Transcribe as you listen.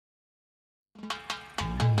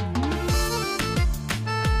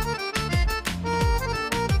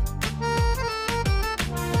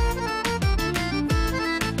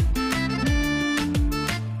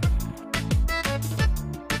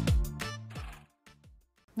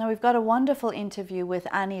Now we've got a wonderful interview with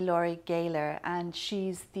Annie Laurie Gaylor, and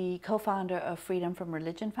she's the co-founder of Freedom from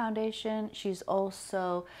Religion Foundation. She's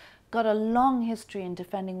also got a long history in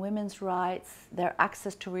defending women's rights, their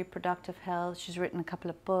access to reproductive health. She's written a couple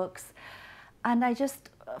of books. And I just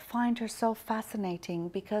find her so fascinating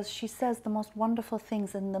because she says the most wonderful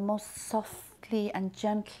things in the most softly and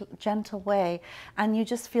gentle way, and you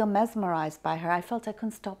just feel mesmerized by her. I felt I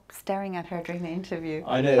couldn't stop staring at her during the interview.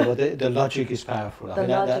 I know, but the logic is powerful. The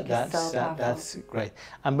logic is so powerful. That's great.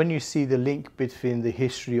 And when you see the link between the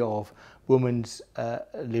history of women's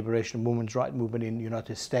liberation, women's right movement in the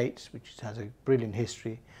United States, which has a brilliant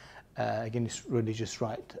history, against religious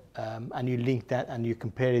right, and you link that and you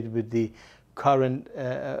compare it with the current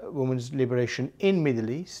women's liberation in Middle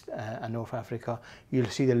East and North Africa, you'll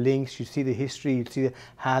see the links, you see the history, you see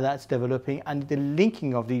how that's developing, and the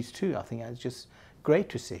linking of these two, I think, is just great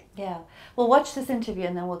to see. Yeah. Well, watch this interview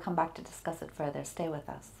and then we'll come back to discuss it further. Stay with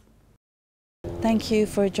us. Thank you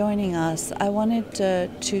for joining us. I wanted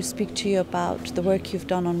to speak to you about the work you've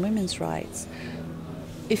done on women's rights.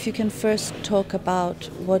 If you can first talk about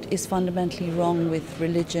what is fundamentally wrong with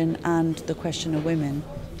religion and the question of women.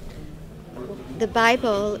 The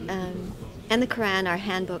Bible and the Quran are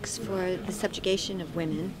handbooks for the subjugation of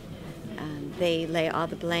women. They lay all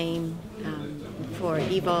the blame for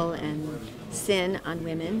evil and sin on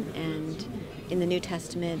women, and in the New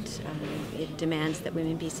Testament it demands that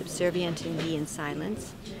women be subservient and be in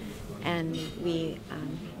silence. And we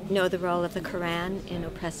know the role of the Quran in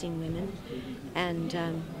oppressing women, and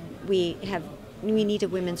we need a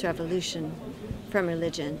women's revolution from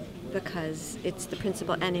religion, because it's the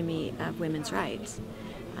principal enemy of women's rights.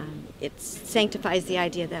 It sanctifies the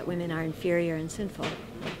idea that women are inferior and sinful,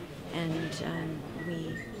 and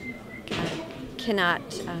we cannot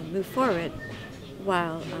move forward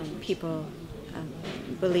while people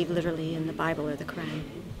believe literally in the Bible or the Quran.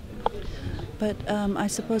 But I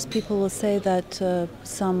suppose people will say that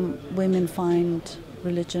some women find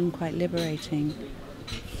religion quite liberating.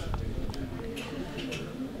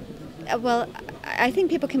 Well, I think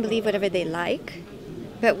people can believe whatever they like,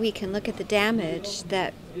 but we can look at the damage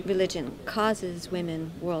that religion causes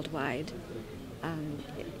women worldwide.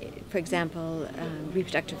 For example,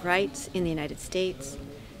 reproductive rights in the United States.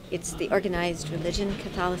 It's the organized religion,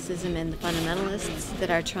 Catholicism, and the fundamentalists that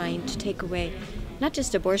are trying to take away not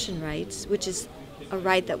just abortion rights, which is a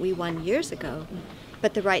right that we won years ago,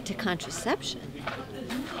 but the right to contraception.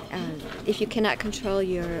 If you cannot control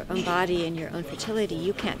your own body and your own fertility,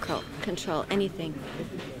 you can't control anything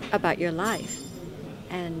about your life.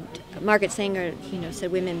 And Margaret Sanger,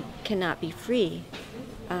 said women cannot be free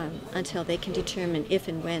until they can determine if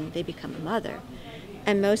and when they become a mother.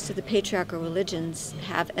 And most of the patriarchal religions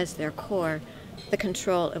have as their core the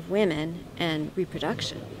control of women and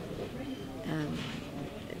reproduction.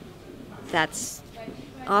 That's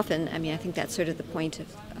often, I think that's sort of the point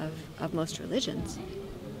of most religions,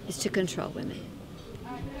 is to control women.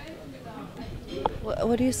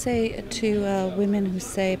 What do you say to women who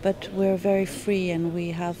say, but we're very free and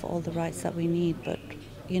we have all the rights that we need, but,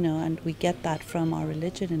 and we get that from our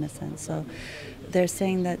religion in a sense. So they're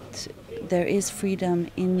saying that there is freedom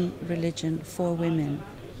in religion for women.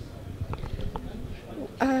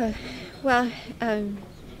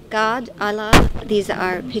 God, Allah, these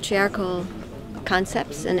are patriarchal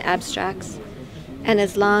concepts and abstracts. And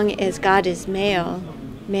as long as God is male,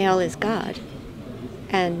 male is God.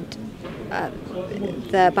 And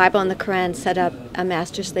the Bible and the Quran set up a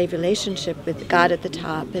master-slave relationship with God at the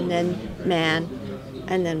top, and then man,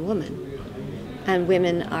 and then woman. And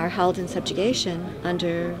women are held in subjugation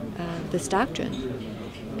under this doctrine.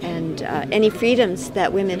 And any freedoms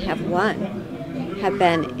that women have won have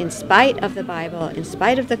been in spite of the Bible, in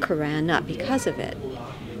spite of the Quran, not because of it.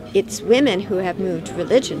 It's women who have moved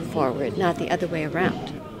religion forward, not the other way around.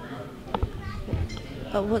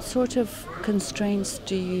 What sort of constraints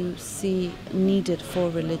do you see needed for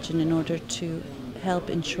religion in order to help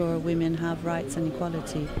ensure women have rights and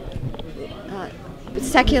equality?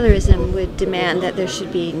 Secularism would demand that there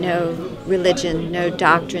should be no religion, no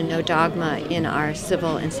doctrine, no dogma in our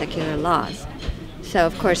civil and secular laws. So,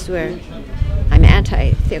 of course, I'm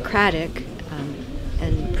anti-theocratic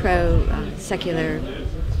and pro-secular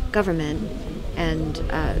government, and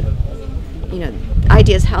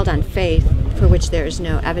ideas held on faith for which there is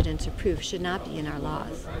no evidence or proof should not be in our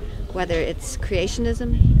laws, whether it's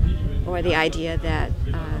creationism or the idea that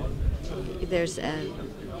there's a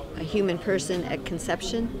human person at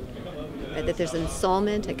conception, that there's an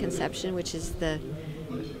ensoulment at conception, which is the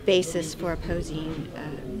basis for opposing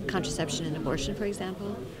contraception and abortion, for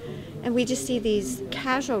example. And we just see these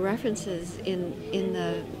casual references in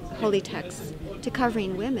the holy texts to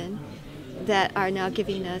covering women that are now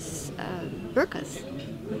giving us burqas,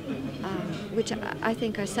 which I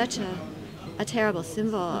think are such a terrible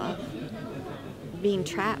symbol of being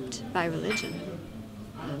trapped by religion,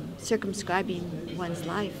 circumscribing one's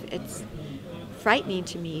life. It's frightening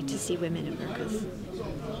to me to see women in burqas.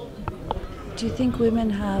 Do you think women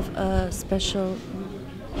have a special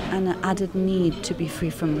and an added need to be free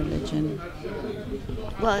from religion?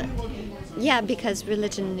 Well, yeah, because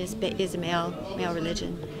religion is a male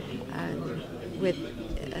religion.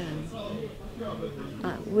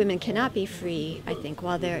 Women cannot be free, I think,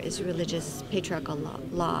 while there is religious patriarchal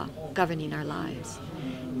law governing our lives.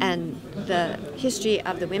 And the history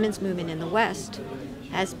of the women's movement in the West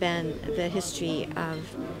has been the history of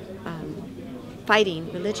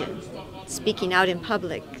fighting religion, speaking out in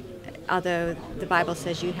public, although the Bible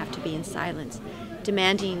says you have to be in silence,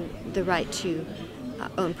 demanding the right to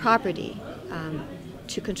own property,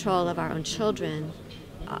 to control of our own children,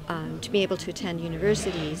 to be able to attend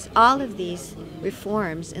universities. All of these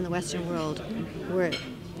reforms in the Western world were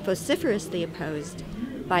vociferously opposed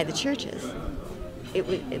by the churches.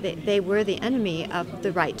 They were the enemy of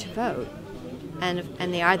the right to vote,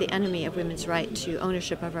 and they are the enemy of women's right to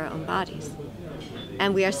ownership of our own bodies.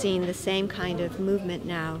 And we are seeing the same kind of movement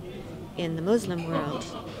now in the Muslim world,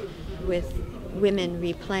 with women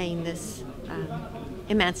replaying this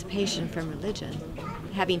emancipation from religion,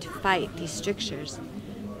 having to fight these strictures.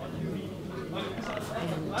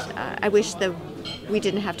 And I wish that we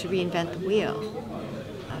didn't have to reinvent the wheel.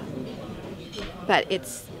 But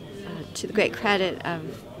it's to the great credit of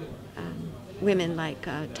women like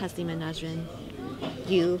Taslima Nasrin,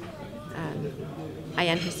 you,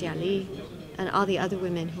 Ayaan Hirsi Ali, and all the other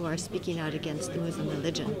women who are speaking out against the Muslim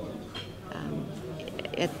religion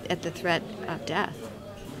at the threat of death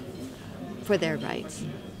for their rights.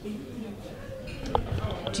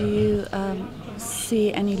 Do you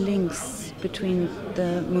see any links between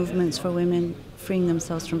the movements for women freeing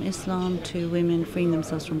themselves from Islam to women freeing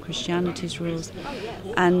themselves from Christianity's rules?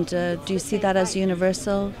 And do you see that as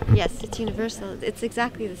universal? Yes, it's universal. It's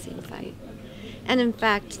exactly the same fight. And in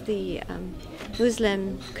fact, the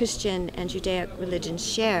Muslim, Christian, and Judaic religions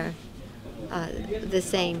share the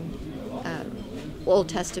same Old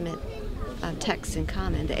Testament texts in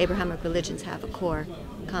common. The Abrahamic religions have a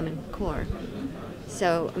common core.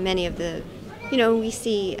 So many of the, we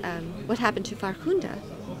see what happened to Farkhunda.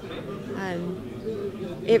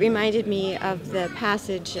 It reminded me of the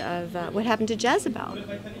passage of what happened to Jezebel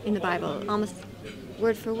in the Bible, almost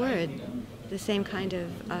word for word, the same kind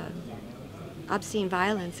of obscene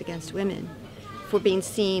violence against women for being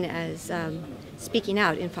seen as speaking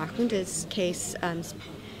out. In Farkhunda's case,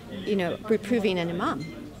 reproving an imam.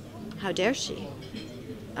 How dare she?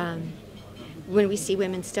 When we see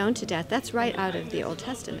women stoned to death, that's right out of the Old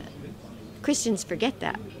Testament. Christians forget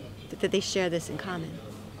that they share this in common.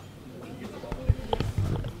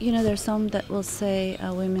 There's some that will say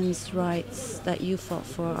women's rights that you fought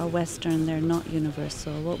for are Western, they're not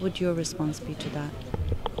universal. What would your response be to that?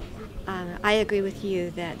 I agree with you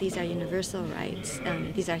that these are universal rights.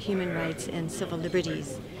 These are human rights and civil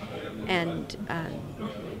liberties. And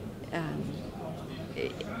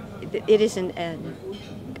it isn't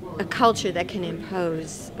a culture that can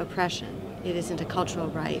impose oppression. It isn't a cultural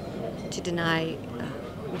right to deny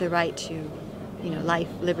the right to, life,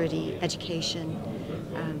 liberty, education,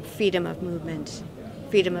 freedom of movement,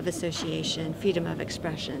 freedom of association, freedom of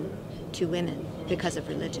expression to women because of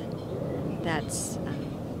religion. That's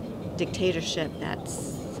dictatorship.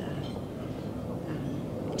 That's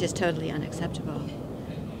just totally unacceptable.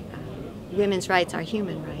 Women's rights are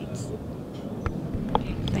human rights.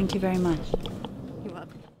 Thank you very much. You're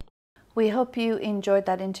welcome. We hope you enjoyed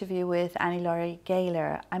that interview with Annie Laurie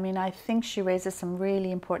Gaylor. I think she raises some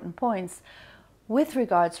really important points with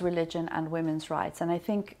regards to religion and women's rights. And I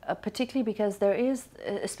think particularly because there is,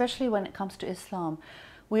 especially when it comes to Islam,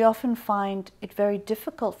 we often find it very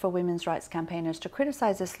difficult for women's rights campaigners to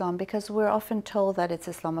criticize Islam because we're often told that it's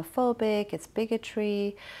Islamophobic, it's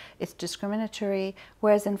bigotry, it's discriminatory,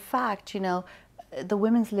 whereas in fact, the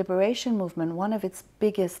women's liberation movement, one of its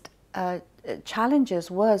biggest challenges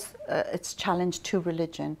was its challenge to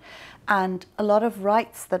religion. And a lot of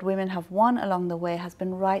rights that women have won along the way has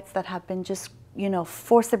been rights that have been just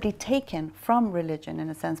forcibly taken from religion, in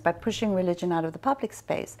a sense, by pushing religion out of the public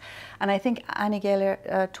space. And I think Annie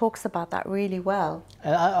Gaylor talks about that really well.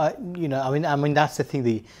 That's the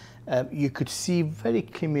thing. You could see very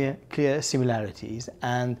clear similarities,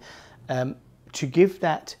 and to give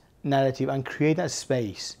that narrative and create that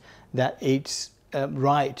space that it's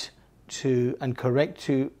right to and correct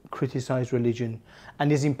to criticize religion,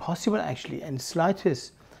 and is impossible actually, and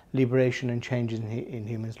slightest liberation and changes in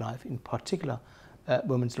humans' life, in particular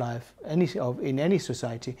women's life, in any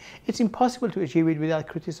society, it's impossible to achieve it without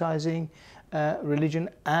criticizing religion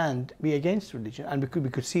and be against religion. And we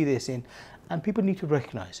could see this and people need to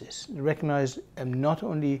recognize this, recognize not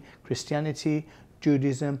only Christianity,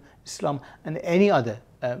 Judaism, Islam, and any other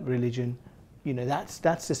religion. You know, that's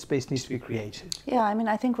the space needs to be created. Yeah, I mean,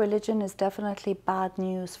 I think religion is definitely bad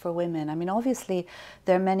news for women. I mean, obviously,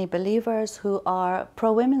 there are many believers who are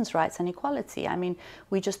pro-women's rights and equality. I mean,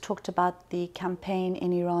 we just talked about the campaign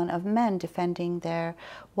in Iran of men defending their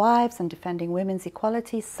wives and defending women's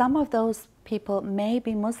equality. Some of those people may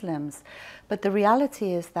be Muslims, but the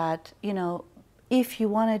reality is that, you know, if you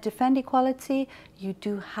want to defend equality, you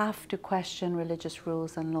do have to question religious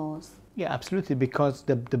rules and laws. Yeah, absolutely, because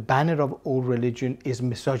the banner of all religion is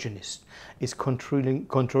misogynist. It's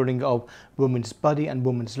controlling of women's body and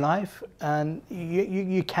women's life, and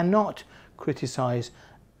you cannot criticize,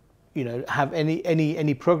 you know, have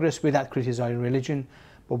any progress without criticizing religion.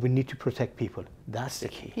 But we need to protect people. That's the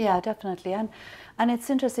key. Yeah, definitely, and it's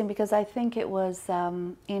interesting because I think it was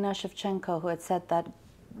Inna Shevchenko who had said that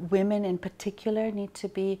women in particular need to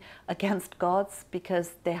be against gods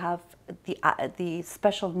because they have the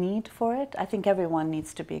special need for it. I think everyone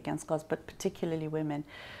needs to be against gods, but particularly women.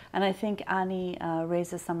 And I think Annie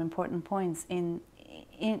raises some important points in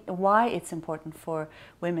why it's important for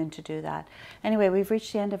women to do that. Anyway, we've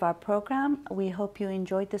reached the end of our program. We hope you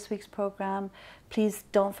enjoyed this week's program. Please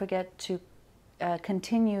don't forget to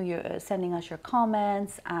continue sending us your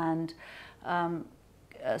comments and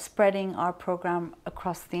spreading our program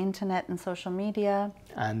across the internet and social media.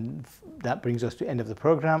 And that brings us to the end of the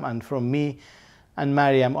program. And from me and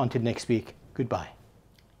Maryam, until next week, goodbye.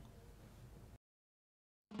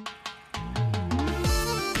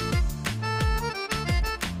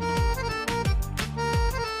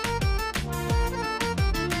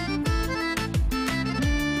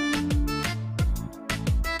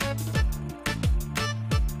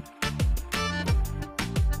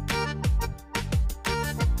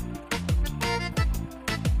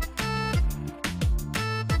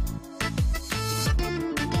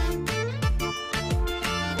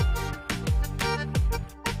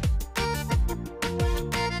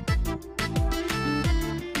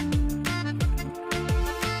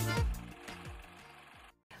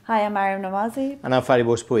 Hi, I'm Maryam Namazie. And I'm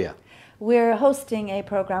Fariborz Pooya. We're hosting a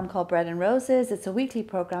program called Bread and Roses. It's a weekly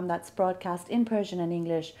program that's broadcast in Persian and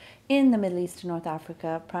English in the Middle East and North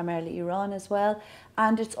Africa, primarily Iran as well.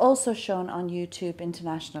 And it's also shown on YouTube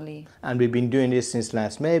internationally. And we've been doing this since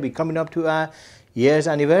last May. We're coming up to our year's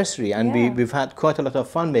anniversary, and we've had quite a lot of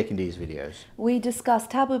fun making these videos. We discuss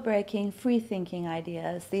taboo-breaking, free-thinking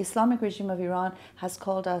ideas. The Islamic regime of Iran has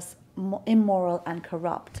called us immoral and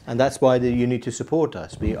corrupt. And that's why you need to support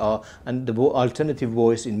us. We are the alternative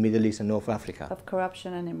voice in Middle East and North Africa. Of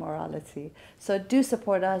corruption and immorality. So do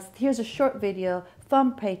support us. Here's a short video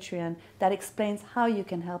from Patreon that explains how you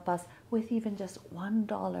can help us with even just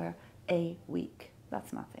 $1 a week.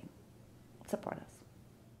 That's nothing. Support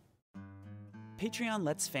us. Patreon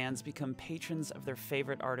lets fans become patrons of their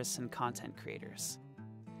favorite artists and content creators.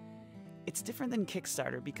 It's different than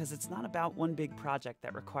Kickstarter because it's not about one big project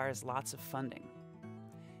that requires lots of funding.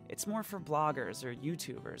 It's more for bloggers or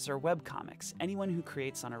YouTubers or webcomics, anyone who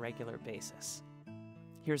creates on a regular basis.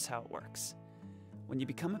 Here's how it works. When you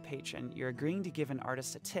become a patron, you're agreeing to give an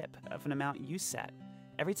artist a tip of an amount you set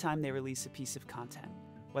every time they release a piece of content,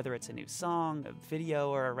 whether it's a new song, a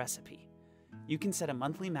video, or a recipe. You can set a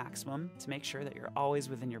monthly maximum to make sure that you're always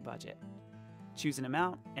within your budget. Choose an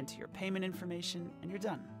amount, enter your payment information, and you're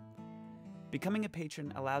done. Becoming a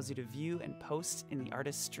patron allows you to view and post in the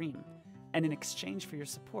artist's stream, and in exchange for your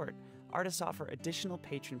support, artists offer additional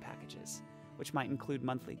patron packages, which might include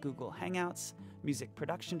monthly Google Hangouts, music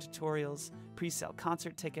production tutorials, pre-sale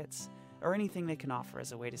concert tickets, or anything they can offer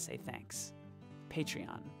as a way to say thanks.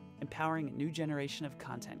 Patreon, empowering a new generation of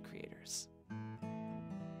content creators.